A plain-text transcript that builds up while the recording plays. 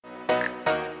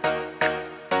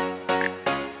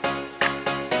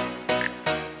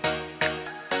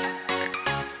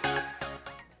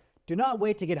Do not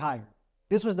wait to get hired.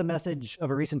 This was the message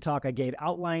of a recent talk I gave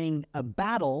outlining a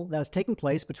battle that's taking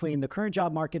place between the current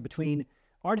job market, between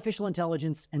artificial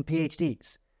intelligence and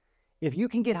PhDs. If you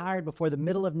can get hired before the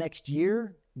middle of next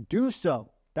year, do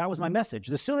so. That was my message.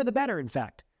 The sooner the better, in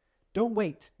fact. Don't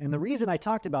wait. And the reason I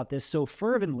talked about this so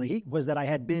fervently was that I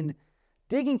had been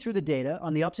digging through the data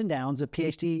on the ups and downs of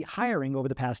PhD hiring over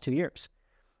the past 2 years.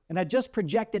 And I just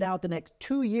projected out the next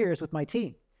 2 years with my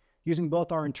team, using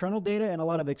both our internal data and a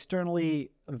lot of externally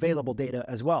available data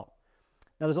as well.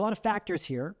 Now, there's a lot of factors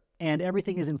here, and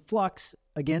everything is in flux,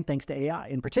 again, thanks to AI.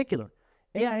 In particular,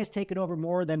 AI has taken over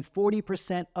more than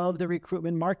 40% of the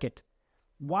recruitment market.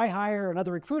 Why hire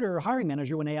another recruiter or hiring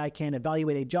manager when AI can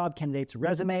evaluate a job candidate's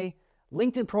resume,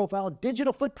 LinkedIn profile,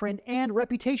 digital footprint, and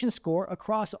reputation score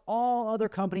across all other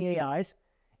company AIs,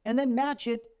 and then match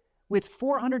it with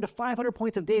 400 to 500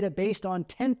 points of data based on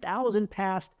 10,000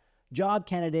 past job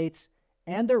candidates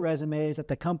and their resumes that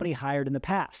the company hired in the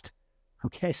past?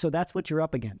 Okay, so that's what you're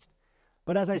up against.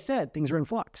 But as I said, things are in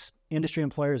flux. Industry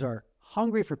employers are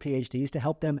hungry for PhDs to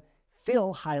help them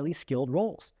fill highly skilled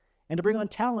roles and to bring on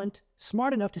talent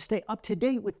smart enough to stay up to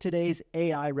date with today's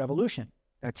AI revolution.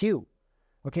 That's you.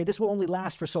 Okay, this will only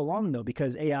last for so long, though,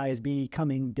 because AI is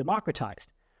becoming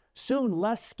democratized. Soon,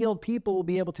 less skilled people will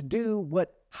be able to do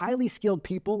what highly skilled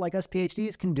people like us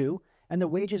PhDs can do, and the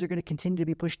wages are going to continue to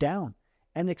be pushed down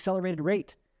at an accelerated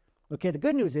rate. Okay, the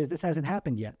good news is this hasn't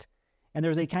happened yet. And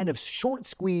there's a kind of short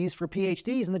squeeze for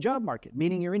PhDs in the job market,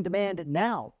 meaning you're in demand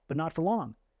now, but not for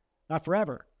long, not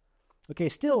forever. Okay,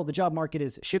 still, the job market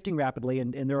is shifting rapidly,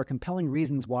 and there are compelling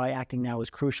reasons why acting now is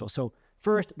crucial. So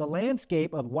first, the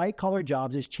landscape of white-collar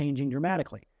jobs is changing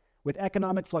dramatically. With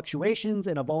economic fluctuations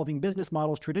and evolving business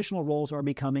models, traditional roles are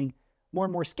becoming more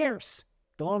and more scarce.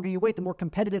 The longer you wait, the more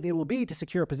competitive it will be to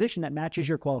secure a position that matches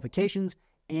your qualifications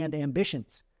and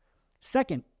ambitions.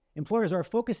 Second, employers are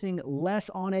focusing less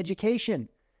on education.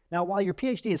 Now, while your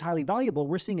PhD is highly valuable,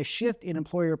 we're seeing a shift in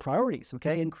employer priorities,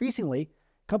 okay? Increasingly,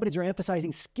 companies are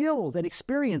emphasizing skills and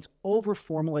experience over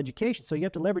formal education. So you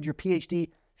have to leverage your PhD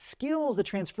skills, the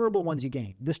transferable ones you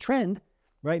gain. This trend,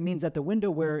 right, means that the window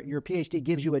where your PhD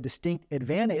gives you a distinct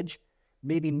advantage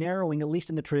may be narrowing, at least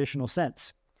in the traditional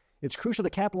sense. It's crucial to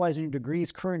capitalize on your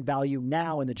degree's current value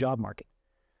now in the job market.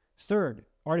 Third,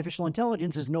 artificial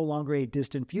intelligence is no longer a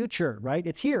distant future, right?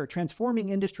 It's here, transforming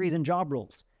industries and job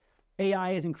roles.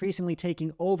 AI is increasingly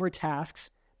taking over tasks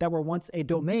that were once a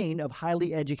domain of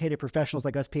highly educated professionals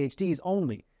like us PhDs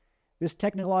only. This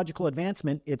technological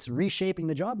advancement, it's reshaping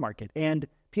the job market, and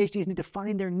PhDs need to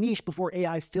find their niche before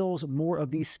AI fills more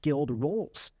of these skilled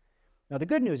roles. Now, the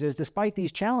good news is, despite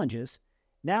these challenges,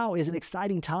 now is an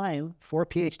exciting time for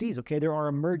PhDs, okay? There are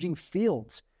emerging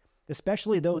fields,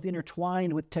 especially those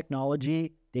intertwined with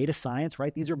technology, data science,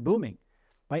 right? These are booming.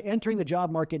 By entering the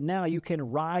job market now, you can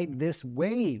ride this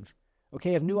wave,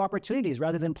 okay, of new opportunities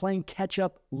rather than playing catch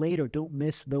up later. Don't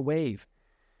miss the wave.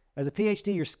 As a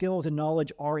PhD, your skills and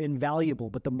knowledge are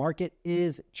invaluable, but the market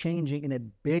is changing in a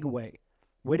big way.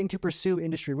 Waiting to pursue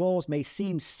industry roles may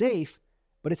seem safe,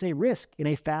 but it's a risk in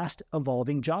a fast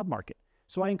evolving job market.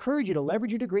 So I encourage you to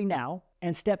leverage your degree now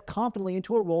and step confidently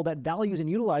into a role that values and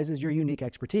utilizes your unique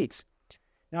expertise.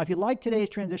 Now, if you like today's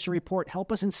transition report,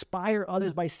 help us inspire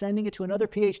others by sending it to another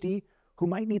PhD who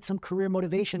might need some career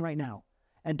motivation right now.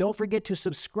 And don't forget to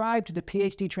subscribe to the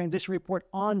PhD Transition Report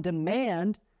on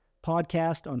demand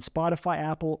podcast on Spotify,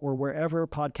 Apple, or wherever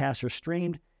podcasts are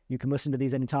streamed. You can listen to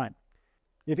these anytime.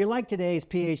 If you like today's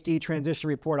PhD Transition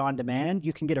Report on demand,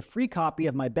 you can get a free copy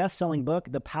of my best-selling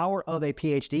book, The Power of a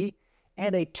PhD,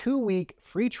 and a 2-week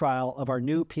free trial of our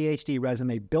new PhD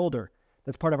Resume Builder.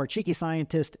 That's part of our Cheeky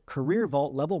Scientist Career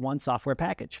Vault Level 1 software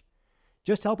package.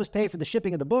 Just help us pay for the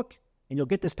shipping of the book, and you'll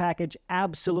get this package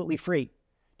absolutely free.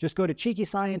 Just go to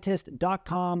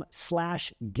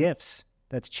cheekyscientist.com/gifts.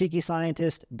 That's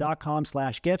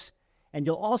cheekyscientist.com/gifts. And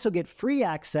you'll also get free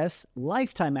access,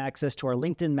 lifetime access to our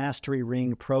LinkedIn Mastery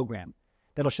Ring program.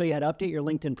 That'll show you how to update your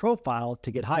LinkedIn profile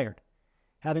to get hired.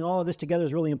 Having all of this together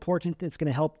is really important. It's going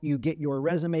to help you get your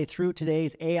resume through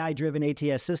today's AI-driven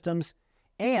ATS systems.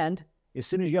 And as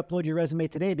soon as you upload your resume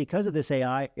today, because of this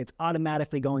AI, it's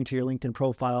automatically going to your LinkedIn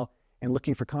profile and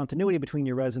looking for continuity between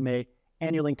your resume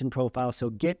and your LinkedIn profile. So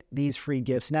get these free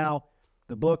gifts now: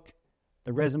 the book,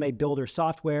 the Resume Builder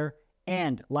software,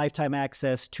 and lifetime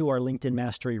access to our LinkedIn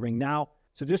Mastery Ring now.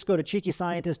 So just go to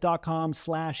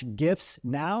cheekyscientist.com/gifts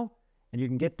now, and you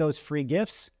can get those free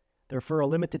gifts. They're for a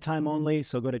limited time only,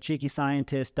 so go to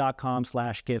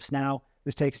cheekyscientist.com/gifts now.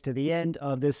 This takes us to the end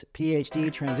of this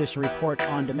PhD Transition Report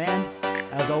on demand.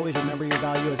 As always, remember your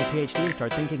value as a PhD and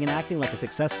start thinking and acting like a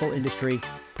successful industry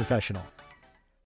professional.